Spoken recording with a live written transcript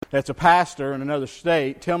that's a pastor in another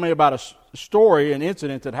state tell me about a story, an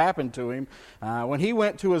incident that happened to him when he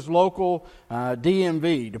went to his local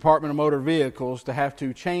DMV, Department of Motor Vehicles, to have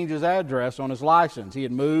to change his address on his license. He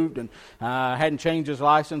had moved and hadn't changed his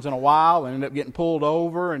license in a while and ended up getting pulled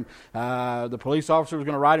over, and the police officer was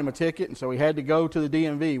going to write him a ticket, and so he had to go to the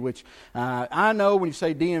DMV, which I know when you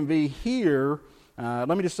say DMV here, let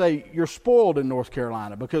me just say, you're spoiled in North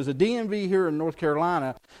Carolina, because the DMV here in North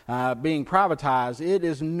Carolina, being privatized, it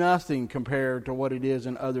is nothing compared to what it is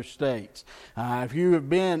in other states. If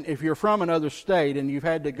you're from another state and you've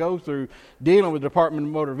had to go through dealing with the Department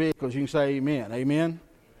of Motor Vehicles, you can say amen. Amen?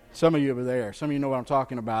 Some of you over there, some of you know what I'm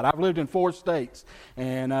talking about. I've lived in 4 states,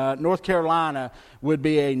 and North Carolina would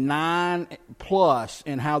be a 9+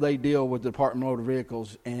 in how they deal with the Department of Motor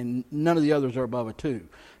Vehicles, and none of the others are above a 2.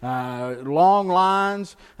 Long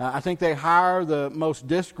lines. I think they hire the most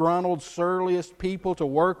disgruntled, surliest people to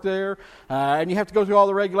work there, and you have to go through all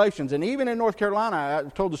the regulations. And even in North Carolina,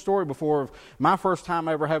 I've told the story before of my first time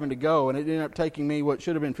ever having to go, and it ended up taking me what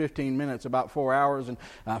should have been 15 minutes, about 4 hours, and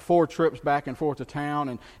 4 trips back and forth to town,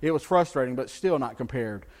 and it was frustrating, but still not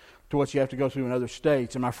compared to what you have to go through in other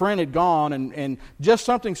states. And my friend had gone, and just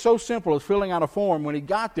something so simple as filling out a form, when he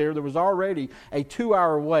got there was already a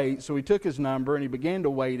 2-hour wait, so he took his number and he began to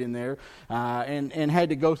wait in there, and had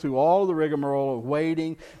to go through all of the rigmarole of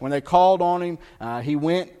waiting. When they called on him, he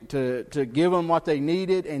went to give them what they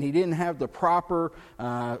needed, and he didn't have the proper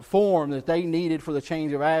form that they needed for the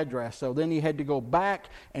change of address. So then he had to go back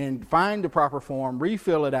and find the proper form,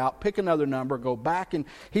 refill it out, pick another number, go back, and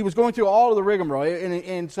he was going through all of the rigmarole.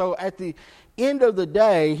 And so at the end of the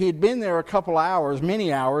day, he had been there a couple hours,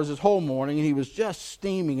 many hours, his whole morning, and he was just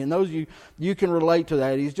steaming. And those of you can relate to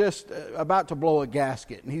that. He's just about to blow a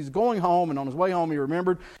gasket. And he's going home, and on his way home, he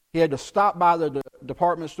remembered he had to stop by the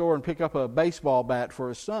department store and pick up a baseball bat for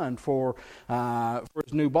his son for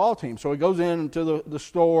his new ball team. So he goes into the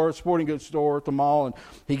store, sporting goods store at the mall, and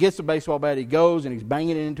he gets the baseball bat. He goes, and he's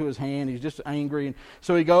banging it into his hand. He's just angry. And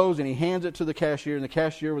so he goes, and he hands it to the cashier, and the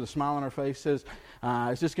cashier, with a smile on her face, says,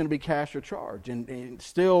 is this going to be cash or charge? And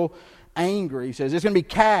still angry, he says, it's going to be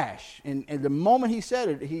cash. And the moment he said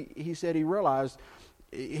it, he said he realized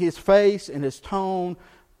his face and his tone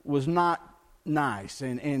was not nice,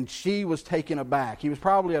 and she was taken aback. He was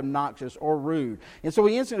probably obnoxious or rude, and so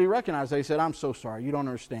he instantly recognized that. He said, I'm so sorry, you don't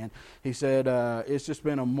understand. He said, it's just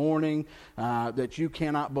been a morning that you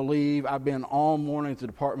cannot believe. I've been all morning at the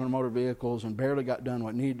Department of Motor Vehicles and barely got done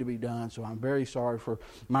what needed to be done, so I'm very sorry for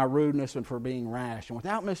my rudeness and for being rash. And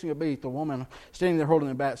without missing a beat, the woman standing there holding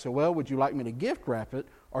the bat said, well, would you like me to gift wrap it,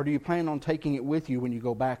 or do you plan on taking it with you when you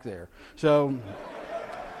go back there? So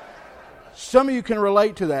some of you can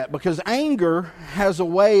relate to that, because anger has a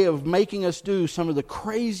way of making us do some of the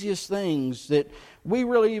craziest things that we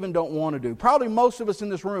really even don't want to do. Probably most of us in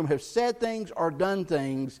this room have said things or done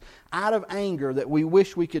things out of anger that we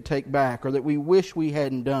wish we could take back, or that we wish we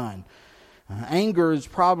hadn't done. Anger is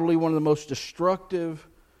probably one of the most destructive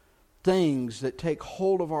things that take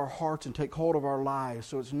hold of our hearts and take hold of our lives.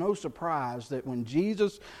 So it's no surprise that when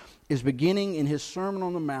Jesus is beginning in his Sermon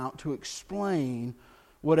on the Mount to explain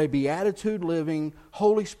what a beatitude-living,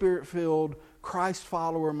 Holy Spirit-filled Christ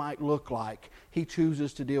follower might look like, he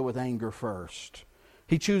chooses to deal with anger first.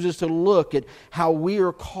 He chooses to look at how we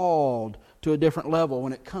are called to a different level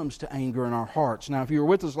when it comes to anger in our hearts. Now, if you were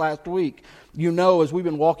with us last week, you know, as we've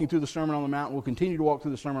been walking through the Sermon on the Mount, we'll continue to walk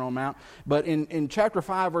through the Sermon on the Mount, but in chapter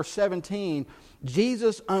 5, verse 17,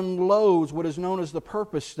 Jesus unloads what is known as the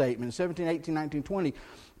purpose statement, 17, 18, 19, 20,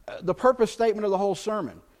 the purpose statement of the whole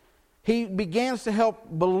sermon. He begins to help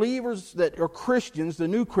believers that are Christians, the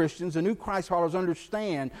new Christ followers,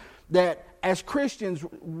 understand that as Christians,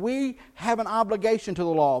 we have an obligation to the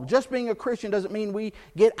law. Just being a Christian doesn't mean we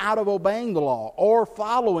get out of obeying the law or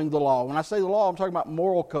following the law. When I say the law, I'm talking about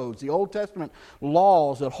moral codes, the Old Testament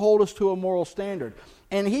laws that hold us to a moral standard.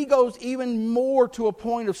 And he goes even more to a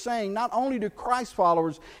point of saying, not only do Christ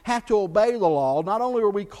followers have to obey the law, not only are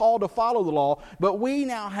we called to follow the law, but we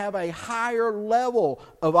now have a higher level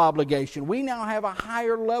of obligation. We now have a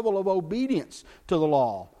higher level of obedience to the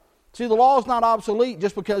law. See, the law is not obsolete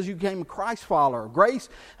just because you became a Christ follower. Grace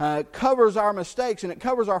covers our mistakes and it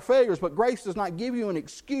covers our failures, but grace does not give you an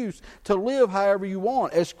excuse to live however you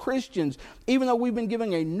want. As Christians, even though we've been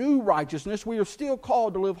given a new righteousness, we are still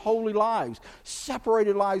called to live holy lives,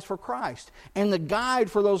 separated lives for Christ. And the guide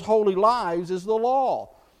for those holy lives is the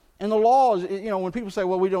law. And the law is, when people say,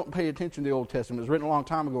 well, we don't pay attention to the Old Testament, it was written a long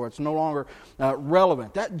time ago, it's no longer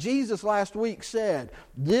relevant. That Jesus last week said,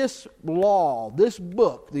 this law, this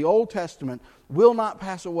book, the Old Testament, will not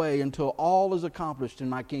pass away until all is accomplished in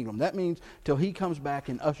my kingdom. That means till he comes back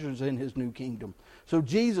and ushers in his new kingdom. So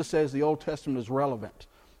Jesus says the Old Testament is relevant.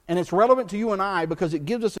 And it's relevant to you and I because it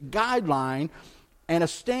gives us a guideline and a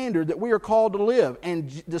standard that we are called to live. And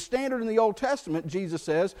the standard in the Old Testament, Jesus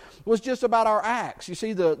says, was just about our acts. You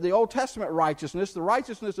see, the Old Testament righteousness, the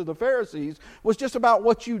righteousness of the Pharisees, was just about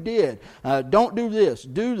what you did. Don't do this,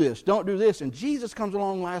 don't do this. And Jesus comes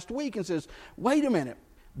along last week and says, wait a minute.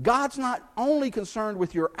 God's not only concerned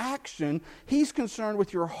with your action, He's concerned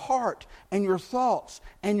with your heart and your thoughts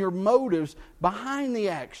and your motives behind the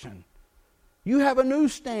action. You have a new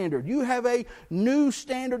standard. You have a new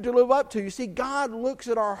standard to live up to. You see, God looks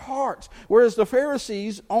at our hearts, whereas the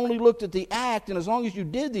Pharisees only looked at the act, and as long as you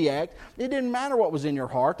did the act, it didn't matter what was in your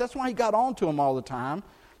heart. That's why He got on to them all the time.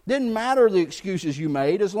 Didn't matter the excuses you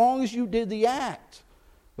made as long as you did the act.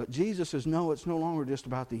 But Jesus says, no, it's no longer just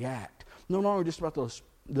about the act. No longer just about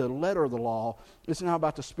the letter of the law. It's now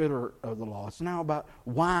about the spirit of the law. It's now about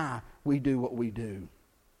why we do what we do.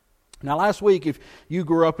 Now, last week, if you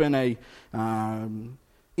grew up in a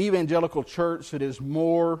evangelical church that is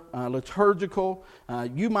more liturgical,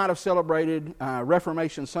 you might have celebrated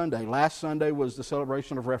Reformation Sunday. Last Sunday was the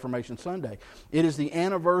celebration of Reformation Sunday. It is the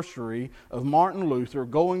anniversary of Martin Luther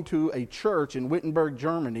going to a church in Wittenberg,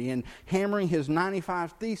 Germany, and hammering his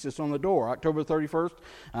 95 Thesis on the door, October 31st,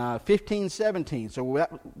 1517. So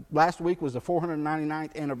last week was the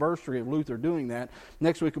 499th anniversary of Luther doing that.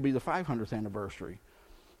 Next week will be the 500th anniversary.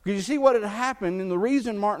 Because you see what had happened, and the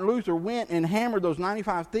reason Martin Luther went and hammered those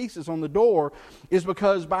 95 Theses on the door is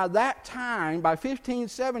because by that time, by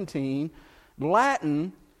 1517,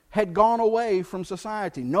 Latin had gone away from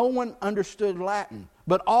society. No one understood Latin.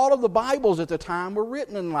 But all of the Bibles at the time were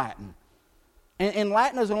written in Latin. And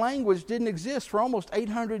Latin as a language didn't exist for almost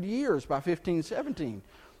 800 years by 1517.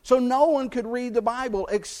 So no one could read the Bible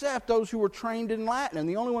except those who were trained in Latin. And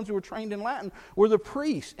the only ones who were trained in Latin were the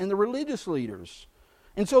priests and the religious leaders.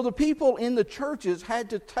 And so the people in the churches had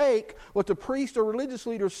to take what the priest or religious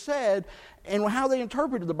leaders said and how they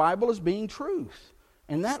interpreted the Bible as being truth.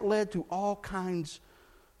 And that led to all kinds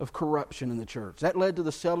of corruption in the church. That led to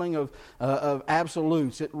the selling of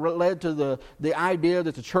absolutes. It led to the idea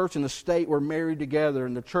that the church and the state were married together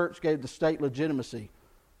and the church gave the state legitimacy.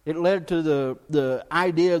 It led to the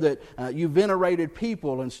idea that you venerated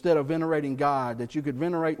people instead of venerating God, that you could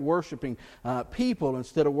venerate worshiping people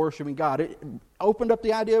instead of worshiping God. It opened up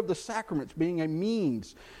the idea of the sacraments being a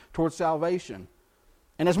means towards salvation.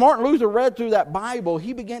 And as Martin Luther read through that Bible,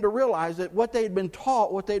 he began to realize that what they had been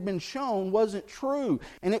taught, what they had been shown, wasn't true.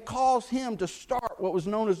 And it caused him to start what was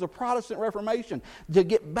known as the Protestant Reformation, to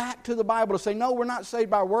get back to the Bible, to say, no, we're not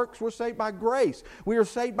saved by works, we're saved by grace. We are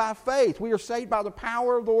saved by faith. We are saved by the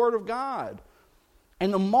power of the Word of God.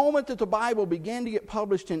 And the moment that the Bible began to get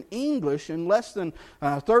published in English, in less than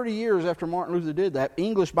 30 years after Martin Luther did that,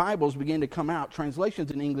 English Bibles began to come out. Translations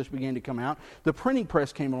in English began to come out. The printing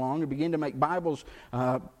press came along and began to make Bibles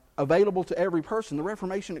available to every person. The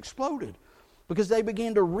Reformation exploded because they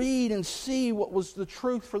began to read and see what was the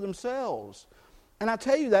truth for themselves. And I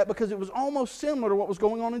tell you that because it was almost similar to what was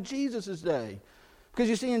going on in Jesus' day. Because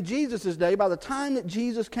you see, in Jesus' day, by the time that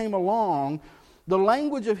Jesus came along, the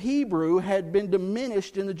language of Hebrew had been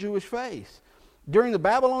diminished in the Jewish faith. During the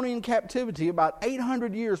Babylonian captivity, about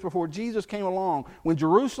 800 years before Jesus came along, when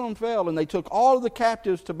Jerusalem fell and they took all of the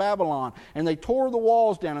captives to Babylon and they tore the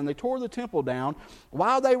walls down and they tore the temple down,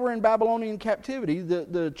 while they were in Babylonian captivity,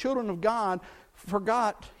 the children of God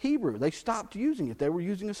forgot Hebrew. They stopped using it. They were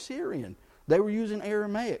using Assyrian. They were using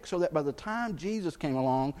Aramaic, so that by the time Jesus came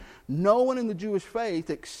along, no one in the Jewish faith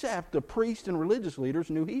except the priests and religious leaders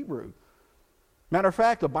knew Hebrew. Matter of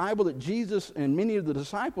fact, the Bible that Jesus and many of the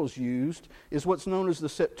disciples used is what's known as the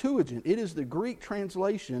Septuagint. It is the Greek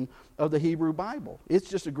translation of the Hebrew Bible. It's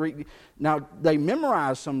just a Greek. Now, they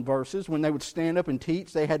memorized some verses. When they would stand up and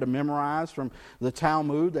teach, they had to memorize from the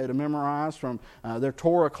Talmud. They had to memorize from their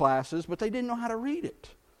Torah classes, but they didn't know how to read it.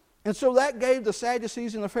 And so that gave the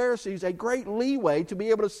Sadducees and the Pharisees a great leeway to be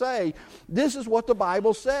able to say, this is what the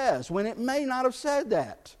Bible says, when it may not have said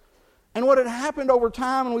that. And what had happened over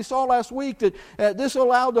time, and we saw last week, that this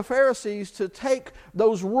allowed the Pharisees to take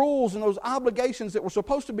those rules and those obligations that were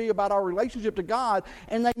supposed to be about our relationship to God,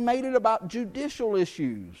 and they made it about judicial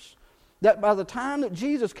issues. That by the time that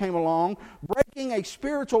Jesus came along, breaking a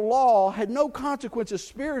spiritual law had no consequences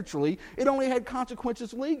spiritually, it only had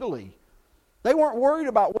consequences legally. They weren't worried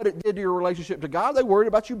about what it did to your relationship to God, they worried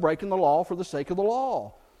about you breaking the law for the sake of the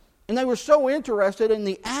law. And they were so interested in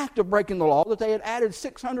the act of breaking the law that they had added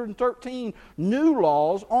 613 new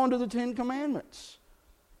laws onto the 10 Commandments.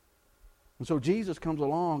 And so Jesus comes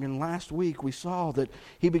along, and last week we saw that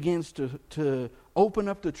he begins to open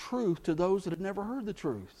up the truth to those that had never heard the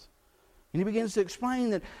truth. And he begins to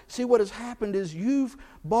explain that, see, what has happened is you've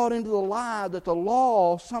bought into the lie that the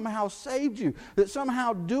law somehow saved you, that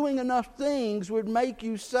somehow doing enough things would make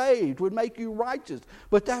you saved, would make you righteous.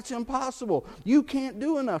 But that's impossible. You can't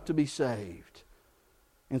do enough to be saved.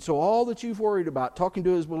 And so all that you've worried about, talking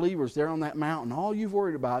to his believers there on that mountain, all you've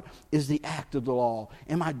worried about is the act of the law.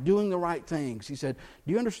 Am I doing the right things? He said,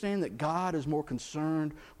 do you understand that God is more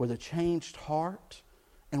concerned with a changed heart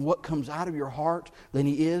and what comes out of your heart than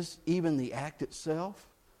he is even the act itself?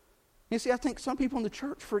 You see, I think some people in the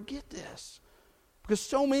church forget this. Because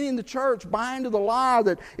so many in the church buy into the lie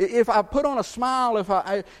that if I put on a smile, if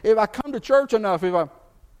I come to church enough, if I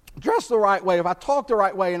dress the right way, if I talk the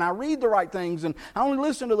right way, and I read the right things, and I only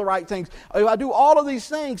listen to the right things, if I do all of these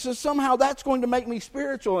things, so somehow that's going to make me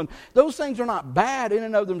spiritual. And those things are not bad in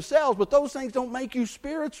and of themselves, but those things don't make you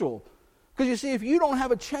spiritual. Because you see, if you don't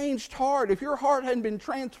have a changed heart, if your heart hadn't been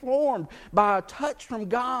transformed by a touch from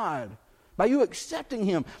God, by you accepting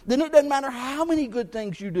him, then it doesn't matter how many good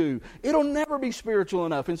things you do. It'll never be spiritual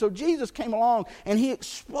enough. And so Jesus came along and he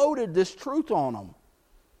exploded this truth on them.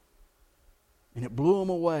 And it blew them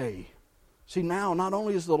away. See, now not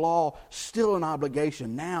only is the law still an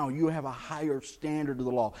obligation, now you have a higher standard of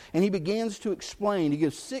the law. And he begins to explain. He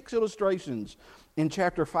gives 6 illustrations in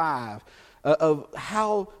chapter 5 of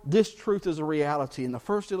how this truth is a reality. And the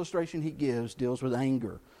first illustration he gives deals with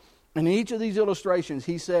anger. And in each of these illustrations,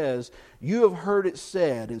 he says, you have heard it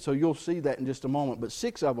said. And so you'll see that in just a moment. But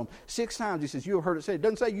 6 of them, 6 times he says, you have heard it said. It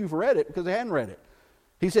doesn't say you've read it because they hadn't read it.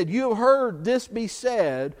 He said, you have heard this be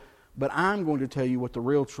said, but I'm going to tell you what the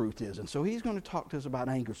real truth is. And so he's going to talk to us about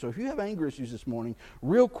anger. So if you have anger issues this morning,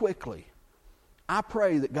 real quickly, I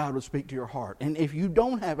pray that God would speak to your heart. And if you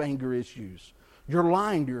don't have anger issues, you're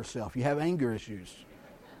lying to yourself. You have anger issues.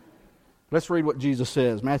 Let's read what Jesus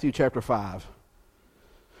says. Matthew chapter 5.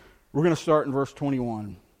 We're going to start in verse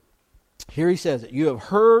 21. Here he says it. You have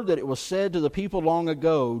heard that it was said to the people long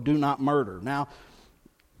ago, do not murder. Now,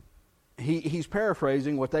 he's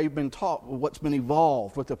paraphrasing what they've been taught, what's been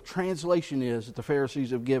evolved, what the translation is that the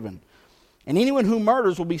Pharisees have given. And anyone who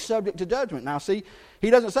murders will be subject to judgment. Now see, he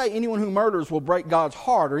doesn't say anyone who murders will break God's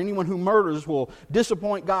heart, or anyone who murders will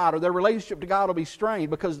disappoint God, or their relationship to God will be strained,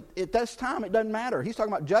 because at this time it doesn't matter. He's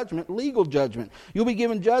talking about judgment, legal judgment. You'll be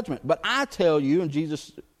given judgment. But I tell you, and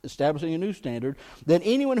Jesus establishing a new standard, that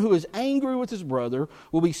anyone who is angry with his brother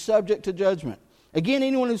will be subject to judgment. Again,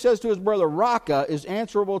 anyone who says to his brother, Raka, is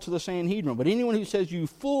answerable to the Sanhedrin. But anyone who says, you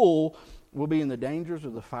fool, will be in the dangers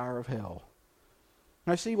of the fire of hell.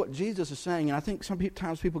 Now, see what Jesus is saying, and I think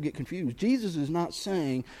sometimes people get confused. Jesus is not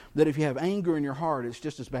saying that if you have anger in your heart, it's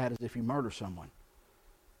just as bad as if you murder someone.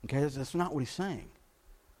 Okay, that's not what he's saying.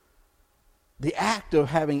 The act of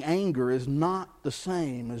having anger is not the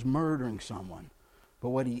same as murdering someone. But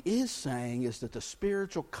what he is saying is that the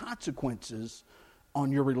spiritual consequences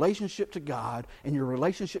on your relationship to God and your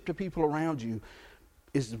relationship to people around you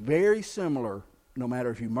is very similar no matter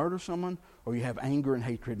if you murder someone or you have anger and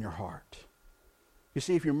hatred in your heart. You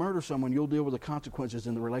see, if you murder someone, you'll deal with the consequences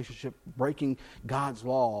in the relationship, breaking God's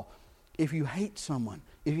law. If you hate someone,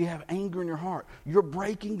 if you have anger in your heart, you're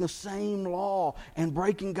breaking the same law and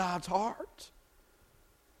breaking God's heart.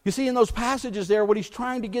 You see, in those passages there, what he's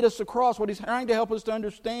trying to get us across, what he's trying to help us to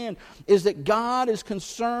understand is that God is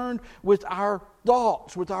concerned with our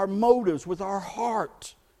thoughts, with our motives, with our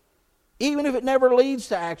heart. Even if it never leads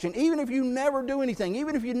to action, even if you never do anything,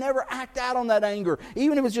 even if you never act out on that anger,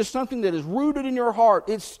 even if it's just something that is rooted in your heart,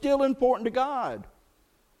 it's still important to God.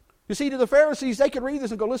 You see, to the Pharisees, they could read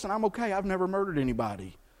this and go, listen, I'm okay, I've never murdered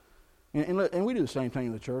anybody. And we do the same thing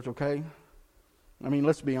in the church, okay? I mean,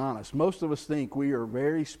 let's be honest. Most of us think we are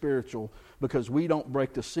very spiritual because we don't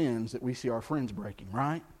break the sins that we see our friends breaking,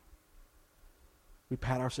 right? We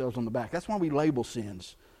pat ourselves on the back. That's why we label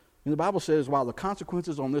sins. And the Bible says, while the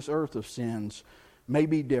consequences on this earth of sins may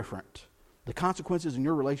be different, the consequences in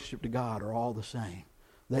your relationship to God are all the same.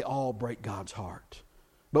 They all break God's heart.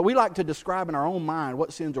 But we like to describe in our own mind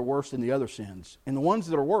what sins are worse than the other sins. And the ones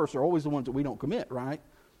that are worse are always the ones that we don't commit, right?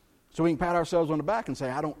 So we can pat ourselves on the back and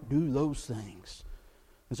say, I don't do those things.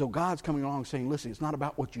 And so God's coming along saying, listen, it's not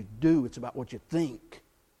about what you do, it's about what you think.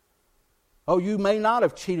 Oh, you may not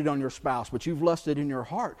have cheated on your spouse, but you've lusted in your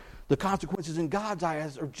heart. The consequences in God's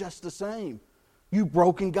eyes are just the same. You've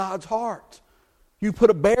broken God's heart. You put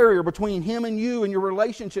a barrier between Him and you and your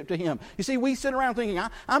relationship to Him. You see, we sit around thinking,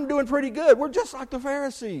 I'm doing pretty good. We're just like the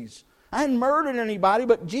Pharisees. I hadn't murdered anybody,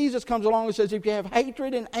 but Jesus comes along and says, if you have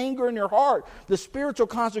hatred and anger in your heart, the spiritual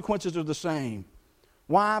consequences are the same.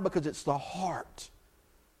 Why? Because it's the heart.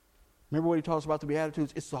 Remember what He taught us about the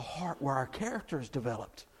Beatitudes? It's the heart where our character is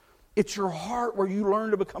developed. It's your heart where you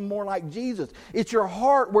learn to become more like Jesus. It's your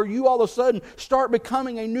heart where you all of a sudden start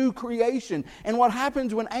becoming a new creation. And what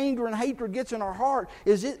happens when anger and hatred gets in our heart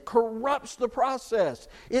is it corrupts the process.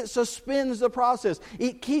 It suspends the process.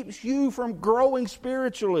 It keeps you from growing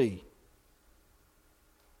spiritually.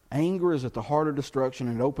 Anger is at the heart of destruction,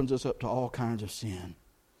 and it opens us up to all kinds of sin.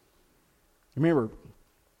 Remember,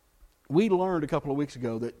 we learned a couple of weeks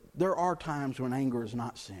ago that there are times when anger is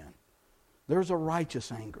not sin. There's a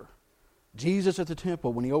righteous anger. Jesus at the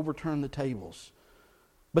temple when he overturned the tables.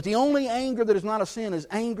 But the only anger that is not a sin is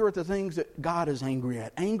anger at the things that God is angry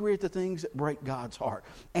at. Angry at the things that break God's heart.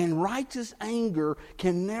 And righteous anger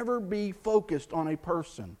can never be focused on a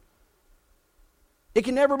person. It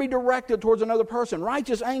can never be directed towards another person.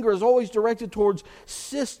 Righteous anger is always directed towards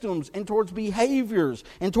systems and towards behaviors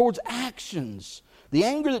and towards actions. The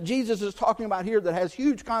anger that Jesus is talking about here that has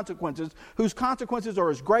huge consequences, whose consequences are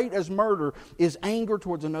as great as murder, is anger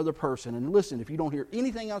towards another person. And listen, if you don't hear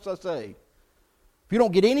anything else I say, if you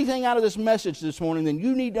don't get anything out of this message this morning, then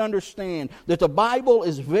you need to understand that the Bible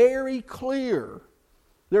is very clear.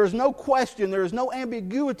 There is no question, there is no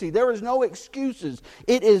ambiguity, there is no excuses.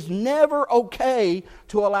 It is never okay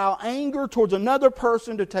to allow anger towards another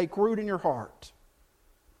person to take root in your heart.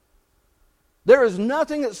 There is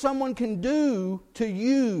nothing that someone can do to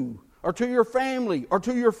you or to your family or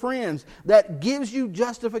to your friends that gives you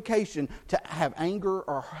justification to have anger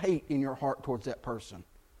or hate in your heart towards that person.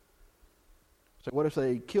 So what if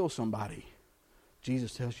they kill somebody?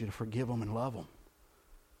 Jesus tells you to forgive them and love them.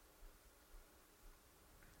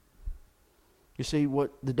 You see,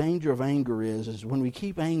 what the danger of anger is when we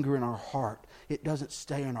keep anger in our heart, it doesn't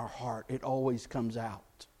stay in our heart. It always comes out.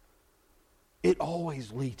 It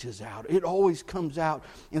always leaches out. It always comes out.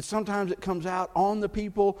 And sometimes it comes out on the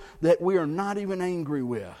people that we are not even angry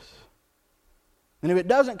with. And if it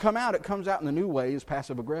doesn't come out, it comes out in the new way as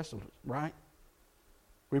passive aggressive, right?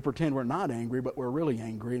 We pretend we're not angry, but we're really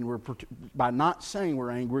angry. And by not saying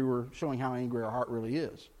we're angry, we're showing how angry our heart really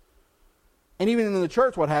is. And even in the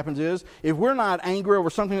church, what happens is, if we're not angry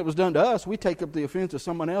over something that was done to us, we take up the offense of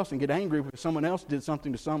someone else and get angry because someone else did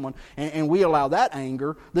something to someone, and we allow that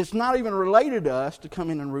anger that's not even related to us to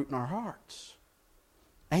come in and root in our hearts.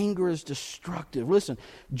 Anger is destructive. Listen,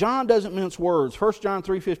 John doesn't mince words. 1 John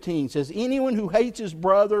 3:15 says, anyone who hates his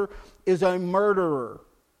brother is a murderer.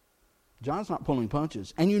 John's not pulling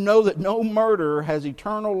punches. And you know that no murderer has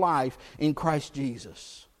eternal life in Christ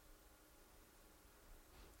Jesus.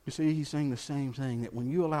 You see, he's saying the same thing, that when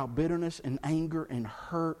you allow bitterness and anger and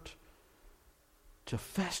hurt to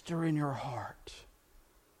fester in your heart,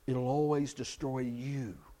 it'll always destroy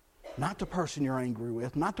you. Not the person you're angry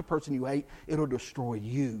with, not the person you hate. It'll destroy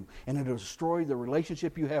you. And it'll destroy the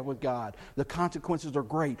relationship you have with God. The consequences are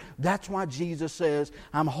great. That's why Jesus says,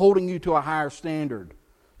 I'm holding you to a higher standard.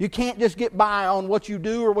 You can't just get by on what you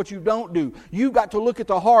do or what you don't do. You've got to look at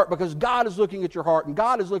the heart, because God is looking at your heart, and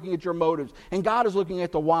God is looking at your motives, and God is looking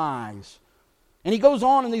at the whys. And he goes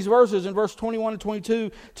on in these verses, in verse 21 and 22,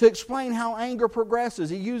 to explain how anger progresses.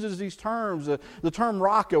 He uses these terms, the term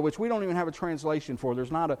raka, which we don't even have a translation for. There's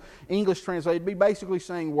not an English translation. It'd be basically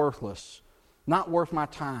saying worthless, not worth my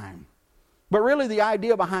time. But really the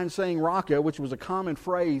idea behind saying raka, which was a common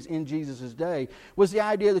phrase in Jesus' day, was the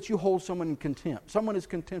idea that you hold someone in contempt. Someone is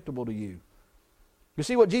contemptible to you. You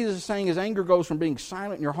see, what Jesus is saying is anger goes from being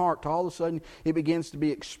silent in your heart to all of a sudden it begins to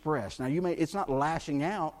be expressed. Now, it's not lashing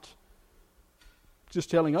out,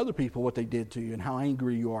 just telling other people what they did to you and how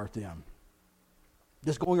angry you are at them.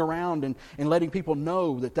 Just going around and letting people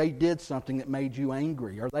know that they did something that made you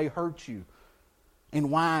angry or they hurt you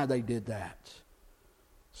and why they did that.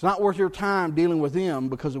 It's not worth your time dealing with them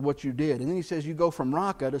because of what you did. And then he says you go from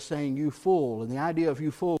raka to saying you fool. And the idea of you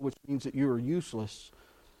fool, which means that you are useless,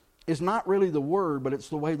 is not really the word, but it's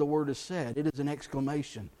the way the word is said. It is an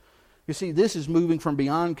exclamation. You see, this is moving from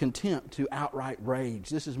beyond contempt to outright rage.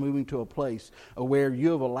 This is moving to a place where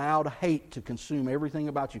you have allowed hate to consume everything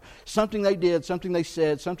about you. Something they did, something they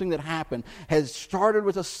said, something that happened has started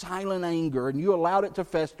with a silent anger, and you allowed it to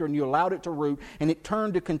fester, and you allowed it to root, and it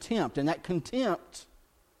turned to contempt. And that contempt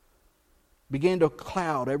began to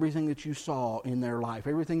cloud everything that you saw in their life,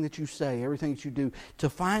 everything that you say, everything that you do, to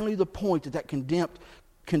finally the point that contempt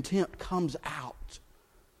comes out.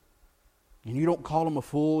 And you don't call him a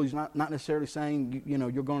fool. He's not necessarily saying,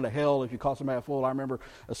 you're going to hell if you call somebody a fool. I remember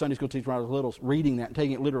a Sunday school teacher when I was little reading that and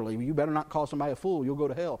taking it literally. You better not call somebody a fool. You'll go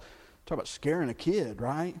to hell. Talk about scaring a kid,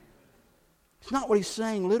 right? It's not what he's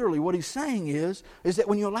saying literally. What he's saying is that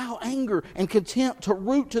when you allow anger and contempt to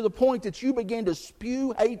root to the point that you begin to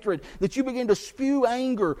spew hatred, that you begin to spew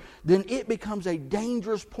anger, then it becomes a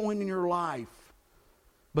dangerous point in your life.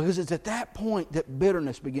 Because it's at that point that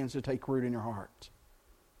bitterness begins to take root in your heart.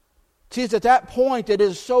 See, it's at that point that it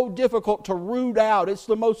is so difficult to root out. It's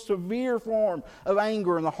the most severe form of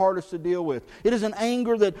anger and the hardest to deal with. It is an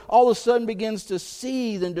anger that all of a sudden begins to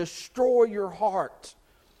seethe and destroy your heart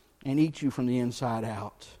and eat you from the inside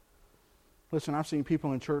out. Listen, I've seen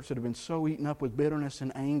people in church that have been so eaten up with bitterness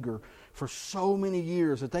and anger for so many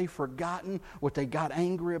years that they've forgotten what they got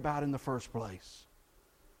angry about in the first place.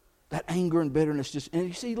 That anger and bitterness just... And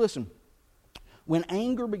you see, listen, when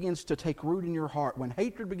anger begins to take root in your heart, when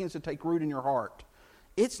hatred begins to take root in your heart,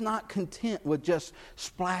 it's not content with just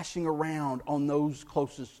splashing around on those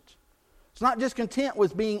closest. It's not just content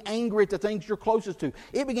with being angry at the things you're closest to.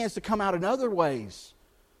 It begins to come out in other ways.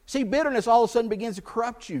 See, bitterness all of a sudden begins to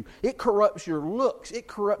corrupt you. It corrupts your looks. It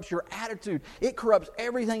corrupts your attitude. It corrupts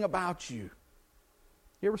everything about you.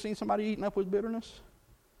 You ever seen somebody eaten up with bitterness?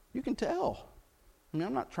 You can tell. I mean,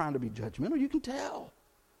 I'm not trying to be judgmental. You can tell.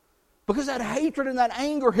 Because that hatred and that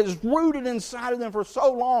anger has rooted inside of them for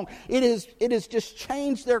so long, it has just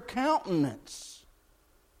changed their countenance.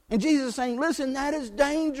 And Jesus is saying, listen, that is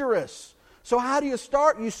dangerous. So how do you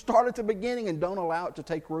start? You start at the beginning and don't allow it to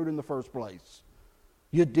take root in the first place.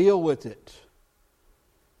 You deal with it.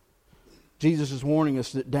 Jesus is warning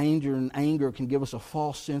us that danger and anger can give us a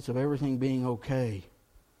false sense of everything being okay.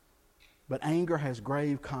 But anger has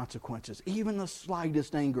grave consequences. Even the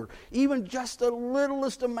slightest anger. Even just the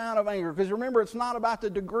littlest amount of anger. Because remember, it's not about the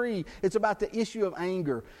degree. It's about the issue of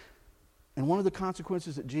anger. And one of the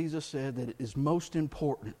consequences that Jesus said that is most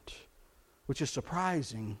important, which is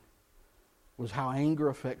surprising, was how anger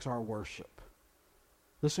affects our worship.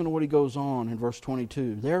 Listen to what he goes on in verse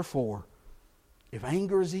 22. Therefore, if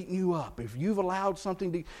anger is eating you up, if you've allowed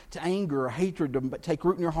something to anger or hatred to take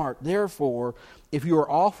root in your heart, therefore, if you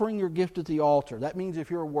are offering your gift at the altar, that means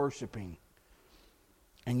if you're worshiping,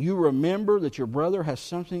 and you remember that your brother has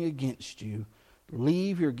something against you,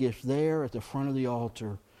 leave your gift there at the front of the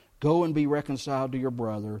altar. Go and be reconciled to your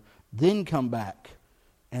brother. Then come back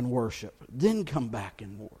and worship. Then come back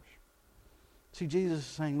and worship. See, Jesus is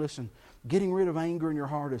saying, listen, getting rid of anger in your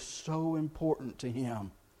heart is so important to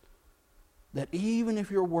Him that even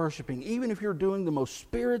if you're worshiping, even if you're doing the most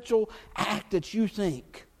spiritual act that you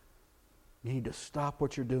think, you need to stop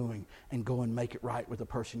what you're doing and go and make it right with the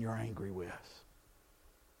person you're angry with.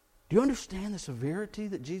 Do you understand the severity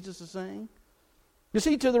that Jesus is saying? You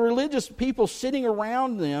see, to the religious people sitting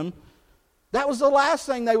around them, that was the last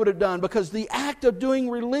thing they would have done, because the act of doing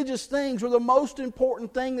religious things were the most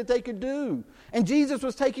important thing that they could do. And Jesus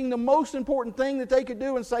was taking the most important thing that they could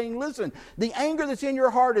do and saying, listen, the anger that's in your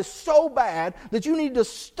heart is so bad that you need to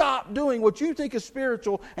stop doing what you think is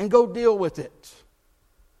spiritual and go deal with it.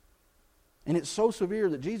 And it's so severe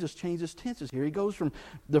that Jesus changes tenses here. He goes from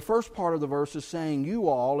the first part of the verse is saying you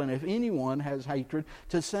all, and if anyone has hatred,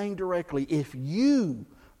 to saying directly, if you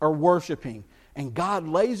are worshiping and God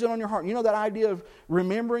lays it on your heart. You know that idea of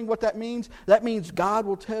remembering what that means? That means God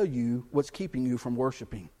will tell you what's keeping you from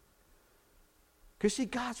worshiping. Because see,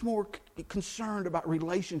 God's more concerned about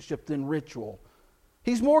relationship than ritual.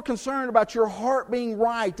 He's more concerned about your heart being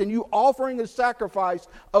right than you offering a sacrifice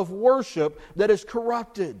of worship that is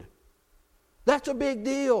corrupted. That's a big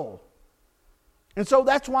deal. And so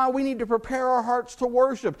that's why we need to prepare our hearts to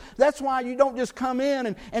worship. That's why you don't just come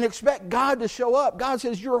in and expect God to show up. God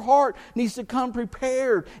says your heart needs to come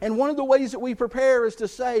prepared. And one of the ways that we prepare is to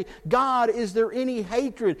say, God, is there any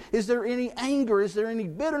hatred? Is there any anger? Is there any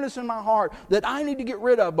bitterness in my heart that I need to get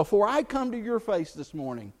rid of before I come to your face this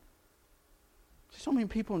morning? So many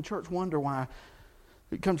people in church wonder why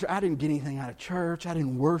I didn't get anything out of church. I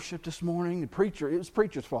didn't worship this morning. It was the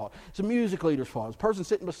preacher's fault. It's the music leader's fault. It's the person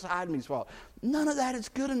sitting beside me's fault. None of that is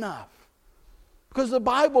good enough. Because the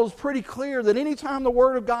Bible is pretty clear that anytime the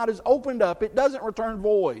Word of God is opened up, it doesn't return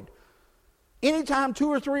void. Anytime 2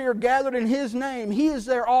 or 3 are gathered in His name, He is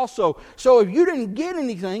there also. So if you didn't get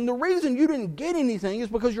anything, the reason you didn't get anything is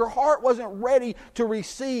because your heart wasn't ready to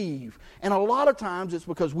receive. And a lot of times it's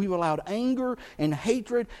because we've allowed anger and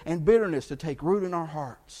hatred and bitterness to take root in our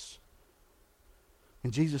hearts.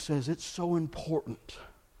 And Jesus says it's so important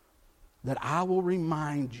that I will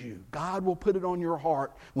remind you, God will put it on your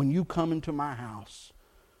heart when you come into my house,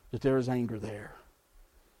 that there is anger there.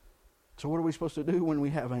 So what are we supposed to do when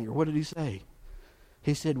we have anger? What did He say?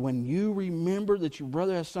 He said, when you remember that your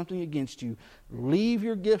brother has something against you, leave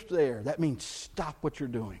your gift there. That means stop what you're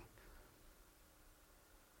doing.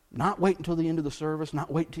 Not wait until the end of the service.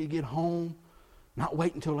 Not wait until you get home. Not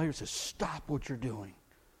wait until later. It says, stop what you're doing.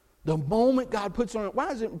 The moment God puts it on it. Why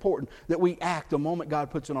is it important that we act the moment God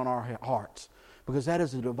puts it on our hearts? Because that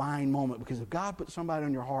is a divine moment. Because if God puts somebody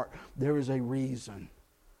on your heart, there is a reason.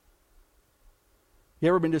 You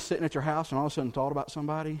ever been just sitting at your house and all of a sudden thought about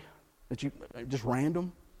somebody that you, just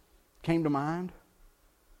random, came to mind?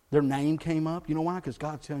 Their name came up. You know why? Because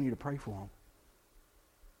God's telling you to pray for them.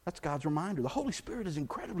 That's God's reminder. The Holy Spirit is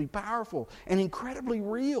incredibly powerful and incredibly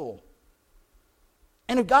real.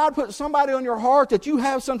 And if God puts somebody on your heart that you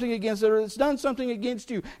have something against it or that's done something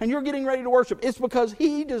against you and you're getting ready to worship, it's because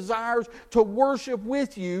He desires to worship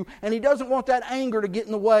with you, and He doesn't want that anger to get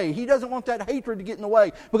in the way. He doesn't want that hatred to get in the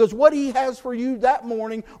way, because what He has for you that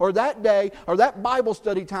morning or that day or that Bible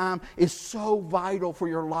study time is so vital for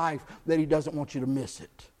your life that He doesn't want you to miss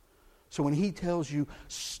it. So when He tells you,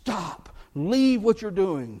 stop, leave what you're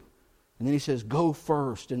doing, and then He says, go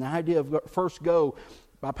first. And the idea of first go,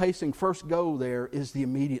 by pasting first go there, is the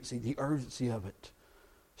immediacy, the urgency of it.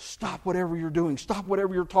 Stop whatever you're doing. Stop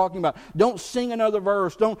whatever you're talking about. Don't sing another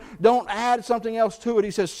verse. Don't add something else to it.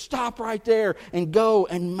 He says, stop right there and go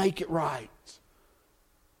and make it right.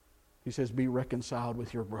 He says, be reconciled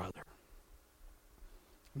with your brother.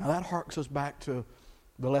 Now that harks us back to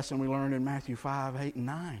the lesson we learned in Matthew 5, 8, and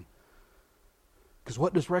 9. Because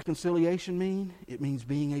what does reconciliation mean? It means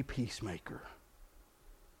being a peacemaker.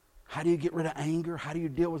 How do you get rid of anger? How do you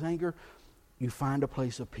deal with anger? You find a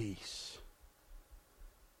place of peace.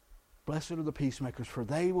 Blessed are the peacemakers, for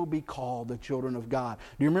they will be called the children of God.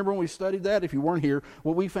 Do you remember when we studied that? If you weren't here,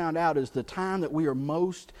 what we found out is the time that we are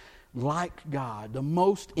most like God, the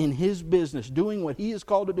most in His business, doing what He is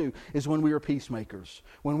called to do, is when we are peacemakers,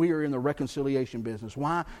 when we are in the reconciliation business.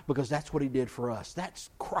 Why? Because that's what He did for us. That's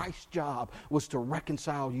Christ's job, was to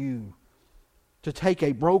reconcile you. To take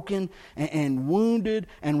a broken and wounded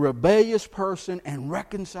and rebellious person and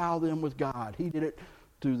reconcile them with God. He did it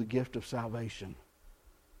through the gift of salvation.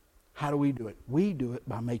 How do we do it? We do it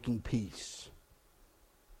by making peace.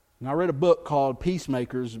 And I read a book called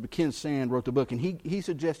Peacemakers. Ken Sand wrote the book, and he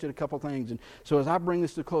suggested a couple things. And so as I bring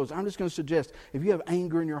this to a close, I'm just going to suggest, if you have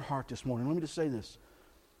anger in your heart this morning, let me just say this.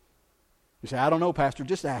 You say, I don't know, Pastor,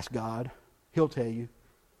 just ask God. He'll tell you.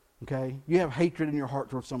 Okay? You have hatred in your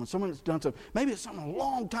heart towards someone that's done something. Maybe it's something a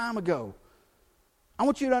long time ago. I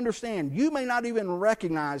want you to understand, you may not even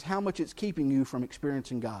recognize how much it's keeping you from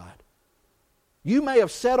experiencing God. You may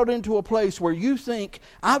have settled into a place where you think,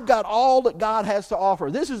 I've got all that God has to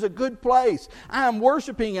offer. This is a good place. I'm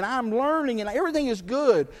worshiping and I'm learning and everything is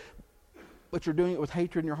good. But you're doing it with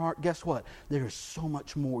hatred in your heart. Guess what? There is so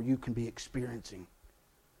much more you can be experiencing.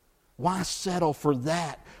 Why settle for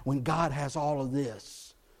that when God has all of this?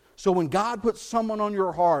 So when God puts someone on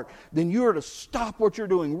your heart, then you are to stop what you're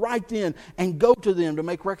doing right then and go to them to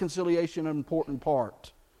make reconciliation an important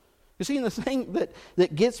part. You see, and the thing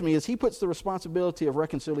that gets me is He puts the responsibility of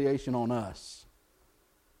reconciliation on us.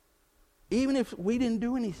 Even if we didn't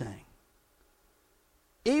do anything.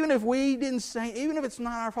 Even if we didn't say, even if it's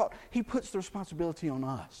not our fault, He puts the responsibility on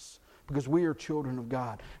us because we are children of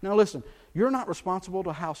God. Now listen, you're not responsible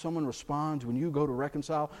to how someone responds when you go to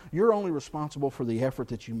reconcile. You're only responsible for the effort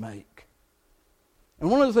that you make.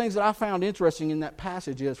 And one of the things that I found interesting in that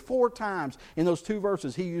passage is 4 times in those 2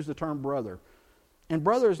 verses He used the term brother. And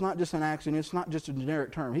brother is not just an accident, it's not just a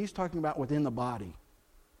generic term. He's talking about within the body.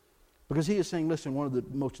 Because He is saying, listen, one of the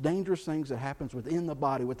most dangerous things that happens within the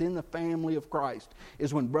body, within the family of Christ,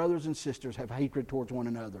 is when brothers and sisters have hatred towards one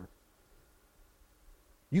another.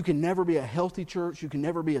 You can never be a healthy church. You can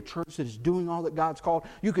never be a church that is doing all that God's called.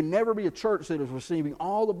 You can never be a church that is receiving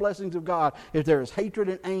all the blessings of God if there is hatred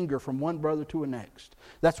and anger from one brother to the next.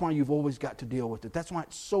 That's why you've always got to deal with it. That's why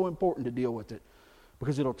it's so important to deal with it.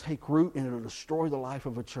 Because it'll take root and it'll destroy the life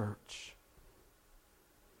of a church.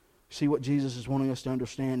 See, what Jesus is wanting us to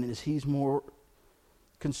understand is He's more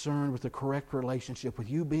concerned with the correct relationship, with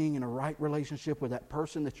you being in a right relationship with that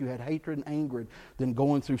person that you had hatred and anger than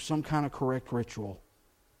going through some kind of correct ritual.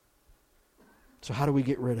 So how do we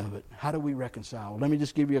get rid of it? How do we reconcile? Let me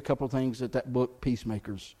just give you a couple of things that book,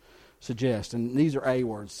 Peacemakers, suggests. And these are A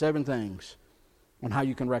words, 7 things on how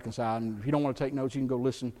you can reconcile. And if you don't want to take notes, you can go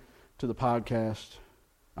listen to the podcast.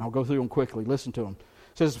 I'll go through them quickly. Listen to them.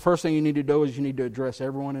 It says the first thing you need to do is you need to address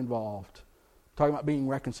everyone involved. Talking about being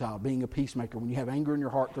reconciled, being a peacemaker. When you have anger in your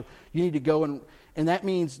heart, you need to go and that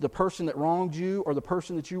means the person that wronged you or the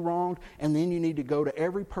person that you wronged, and then you need to go to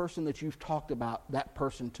every person that you've talked about that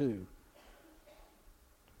person to.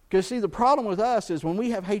 Because, see, the problem with us is when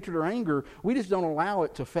we have hatred or anger, we just don't allow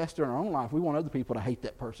it to fester in our own life. We want other people to hate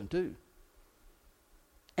that person too.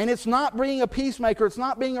 And it's not being a peacemaker. It's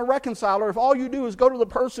not being a reconciler. If all you do is go to the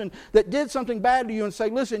person that did something bad to you and say,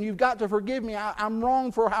 listen, you've got to forgive me. I'm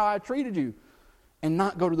wrong for how I treated you. And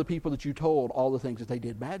not go to the people that you told all the things that they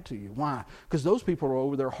did bad to you. Why? Because those people are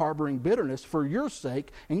over there harboring bitterness for your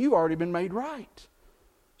sake, and you've already been made right.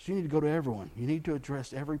 So you need to go to everyone. You need to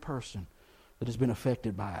address every person that has been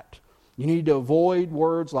affected by it. You need to avoid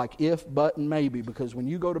words like if, but, and maybe, because when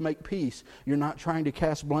you go to make peace, you're not trying to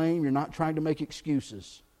cast blame, you're not trying to make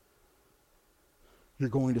excuses. You're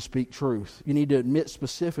going to speak truth. You need to admit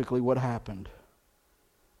specifically what happened.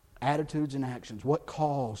 Attitudes and actions. What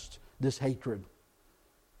caused this hatred?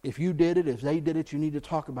 If you did it, if they did it, you need to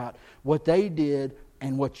talk about what they did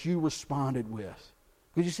and what you responded with.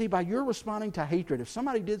 Because you see, by your responding to hatred, if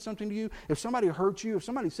somebody did something to you, if somebody hurt you, if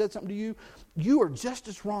somebody said something to you, you are just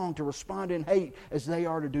as wrong to respond in hate as they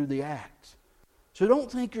are to do the act. So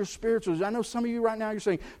don't think you're spiritual. I know some of you right now, you're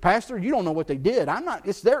saying, Pastor, you don't know what they did. I'm not,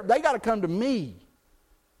 it's their, they got to come to me.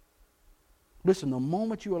 Listen, the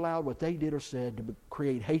moment you allowed what they did or said to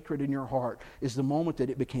create hatred in your heart is the moment that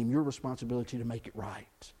it became your responsibility to make it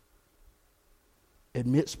right.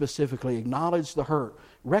 Admit specifically, acknowledge the hurt,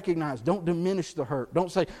 recognize, don't diminish the hurt. Don't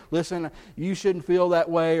say, listen, you shouldn't feel that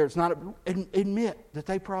way, or it's not. Admit that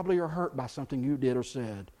they probably are hurt by something you did or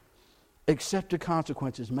said. Accept the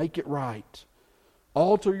consequences, make it right.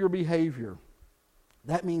 Alter your behavior.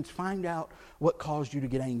 That means find out what caused you to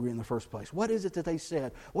get angry in the first place. What is it that they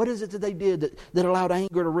said? What is it that they did that allowed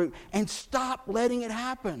anger to root? And stop letting it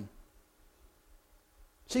happen.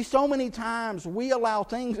 See, so many times we allow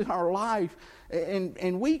things in our life,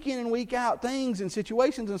 and week in and week out, things and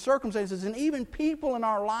situations and circumstances, and even people in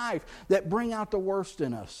our life that bring out the worst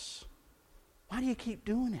in us. Why do you keep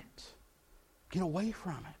doing it? Get away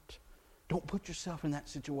from it. Don't put yourself in that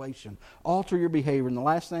situation. Alter your behavior. And the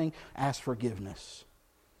last thing, ask forgiveness.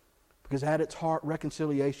 Because at its heart,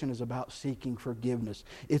 reconciliation is about seeking forgiveness.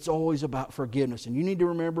 It's always about forgiveness. And you need to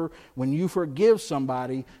remember, when you forgive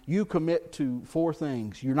somebody, you commit to 4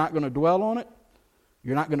 things. You're not going to dwell on it.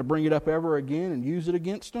 You're not going to bring it up ever again and use it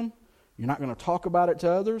against them. You're not going to talk about it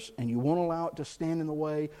to others. And you won't allow it to stand in the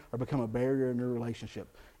way or become a barrier in your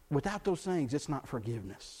relationship. Without those things, it's not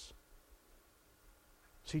forgiveness.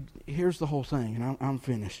 See, here's the whole thing, and I'm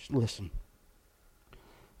finished. Listen.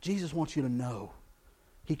 Jesus wants you to know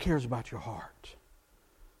He cares about your heart.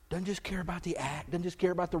 Doesn't just care about the act, doesn't just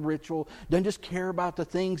care about the ritual, doesn't just care about the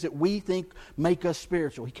things that we think make us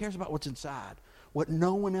spiritual. He cares about what's inside. What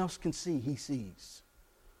no one else can see, He sees.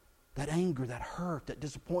 That anger, that hurt, that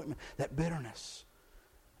disappointment, that bitterness.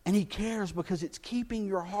 And He cares because it's keeping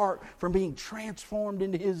your heart from being transformed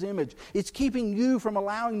into His image. It's keeping you from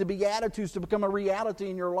allowing the Beatitudes to become a reality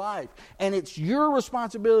in your life. And it's your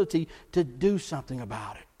responsibility to do something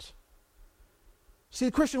about it. See,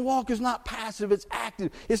 the Christian walk is not passive, it's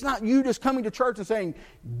active. It's not you just coming to church and saying,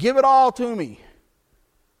 give it all to me.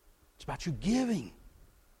 It's about you giving.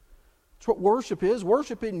 That's what worship is.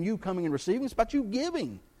 Worship isn't you coming and receiving. It's about you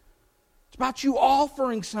giving. It's about you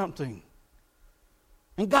offering something.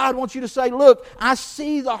 And God wants you to say, look, I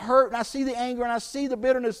see the hurt and I see the anger and I see the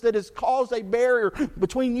bitterness that has caused a barrier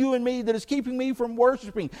between you and me that is keeping me from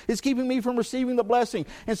worshiping. It's keeping me from receiving the blessing.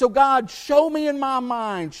 And so God, show me in my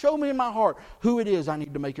mind, show me in my heart who it is I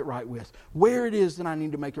need to make it right with. Where it is that I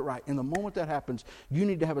need to make it right. And the moment that happens, you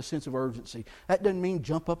need to have a sense of urgency. That doesn't mean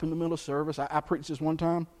jump up in the middle of service. I preached this one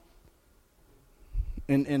time.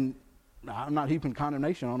 And I'm not heaping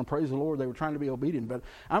condemnation on them. Praise the Lord. They were trying to be obedient. But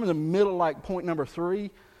I'm in the middle of like point number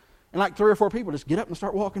 3. And like 3 or 4 people just get up and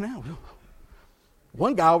start walking out.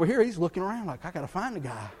 One guy over here, he's looking around like, I got to find the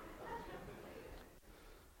guy.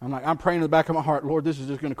 I'm praying in the back of my heart, Lord, this is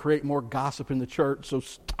just going to create more gossip in the church. So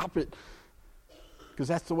stop it. Because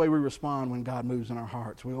that's the way we respond when God moves in our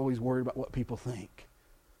hearts. We always worry about what people think.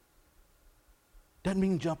 Doesn't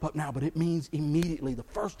mean jump up now, but it means immediately, the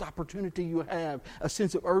first opportunity you have, a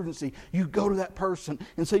sense of urgency, you go to that person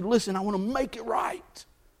and say, listen, I want to make it right.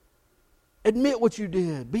 Admit what you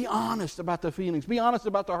did. Be honest about the feelings. Be honest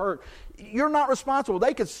about the hurt. You're not responsible.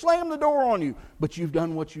 They could slam the door on you, but you've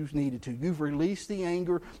done what you've needed to. You've released the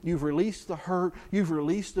anger. You've released the hurt. You've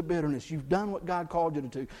released the bitterness. You've done what God called you to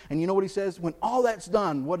do. And you know what He says? When all that's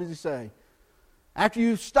done, what does He say? After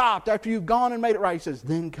you've stopped, after you've gone and made it right, He says,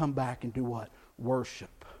 then come back and do what?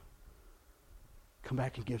 Worship. Come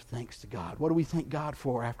back and give thanks to God. What do we thank God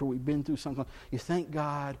for after we've been through something? You thank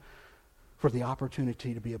God for the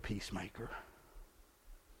opportunity to be a peacemaker.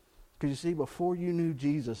 Because you see, before you knew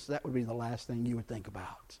Jesus, that would be the last thing you would think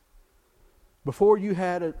about. Before you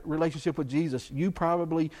had a relationship with Jesus, you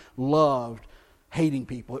probably loved hating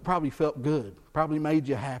people. It probably felt good. Probably made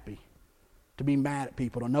you happy to be mad at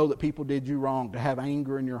people, to know that people did you wrong, to have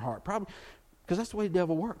anger in your heart. Probably, because that's the way the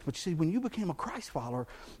devil works. But you see, when you became a Christ follower,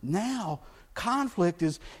 now conflict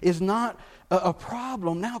is not a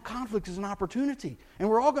problem. Now conflict is an opportunity. And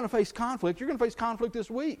we're all going to face conflict. You're going to face conflict this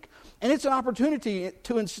week. And it's an opportunity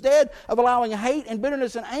to, instead of allowing hate and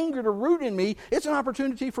bitterness and anger to root in me, it's an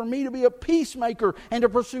opportunity for me to be a peacemaker and to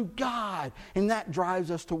pursue God. And that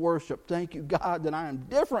drives us to worship. Thank you, God, that I am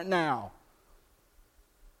different now.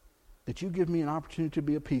 That you give me an opportunity to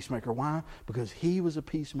be a peacemaker. Why? Because He was a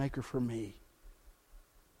peacemaker for me.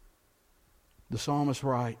 The psalmist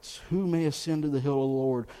writes, who may ascend to the hill of the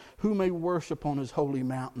Lord? Who may worship on His holy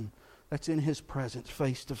mountain? That's in His presence,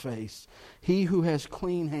 face to face. He who has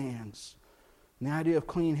clean hands. And the idea of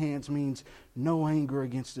clean hands means no anger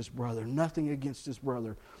against his brother, nothing against his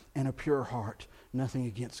brother, and a pure heart, nothing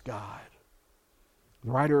against God.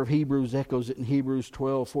 The writer of Hebrews echoes it in Hebrews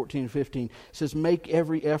 12, 14, 15. It says, make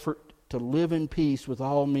every effort to live in peace with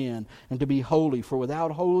all men and to be holy. For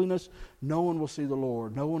without holiness, no one will see the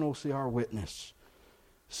Lord. No one will see our witness.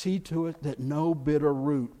 See to it that no bitter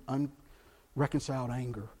root, unreconciled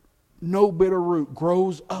anger, no bitter root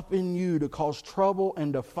grows up in you to cause trouble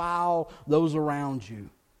and defile those around you.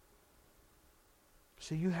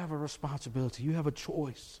 See, you have a responsibility. You have a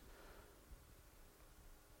choice.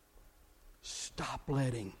 Stop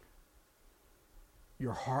letting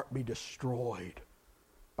your heart be destroyed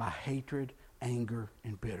by hatred, anger,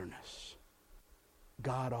 and bitterness.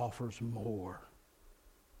 God offers more,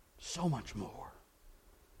 so much more,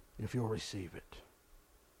 if you'll receive it.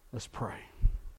 Let's pray.